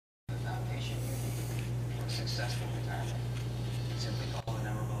successful retirement. Simply call the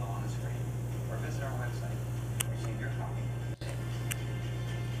number below on the screen or visit our website to receive your copy.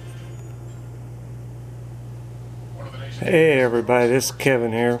 Hey everybody, this is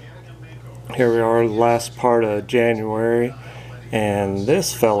Kevin here. Here we are, the last part of January, and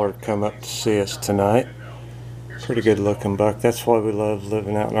this feller come up to see us tonight. Pretty good looking buck. That's why we love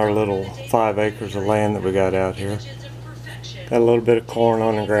living out in our little 5 acres of land that we got out here. Got a little bit of corn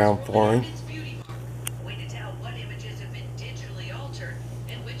on the ground for him.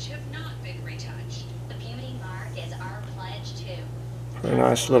 Pretty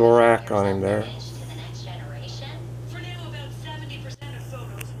nice little rack on him there.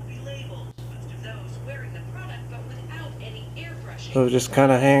 So just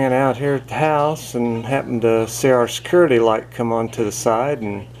kind of hanging out here at the house and happened to see our security light come onto the side,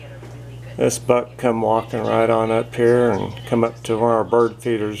 and this buck come walking right on up here and come up to where our bird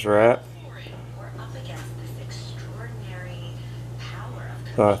feeders are at.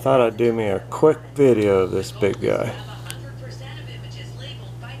 So I thought I'd do me a quick video of this big guy.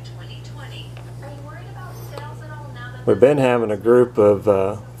 We've been having a group of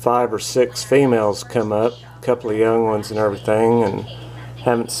 5 or 6 females come up, a couple of young ones and everything, and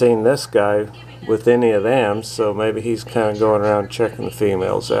haven't seen this guy with any of them, so maybe he's kind of going around checking the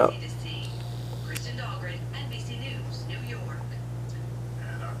females out.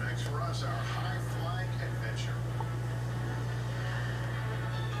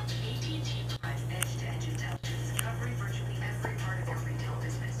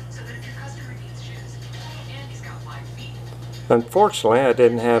 Unfortunately, I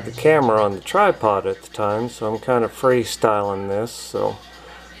didn't have the camera on the tripod at the time, so I'm kind of freestyling this, so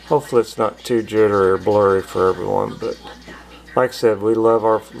hopefully it's not too jittery or blurry for everyone. But like I said, we love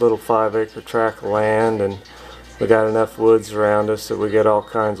our little 5 acre tract of land, and we got enough woods around us that we get all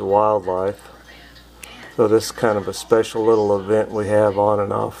kinds of wildlife. So this is kind of a special little event we have on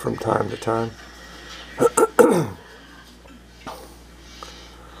and off from time to time.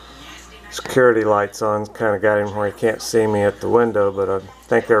 Security lights on, kind of got him where he can't see me at the window, but I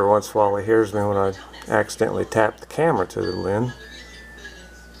think every once in a while he hears me when I accidentally tap the camera to the lens.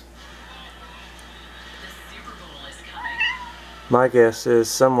 My guess is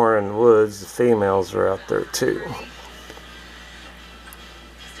somewhere in the woods the females are out there too.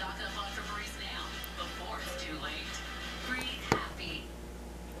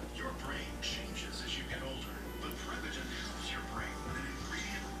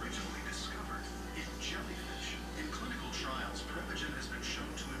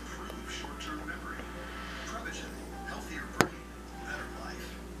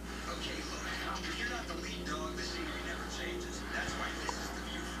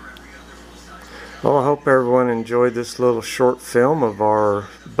 Well, I hope everyone enjoyed this little short film of our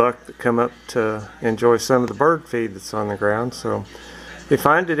buck that come up to enjoy some of the bird feed that's on the ground. So if you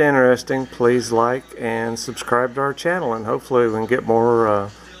find it interesting, please like and subscribe to our channel, and hopefully we can get more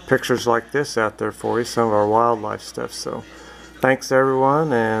pictures like this out there for you, some of our wildlife stuff. So thanks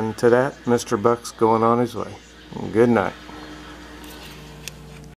everyone, and to that, Mr. Buck's going on his way. Good night.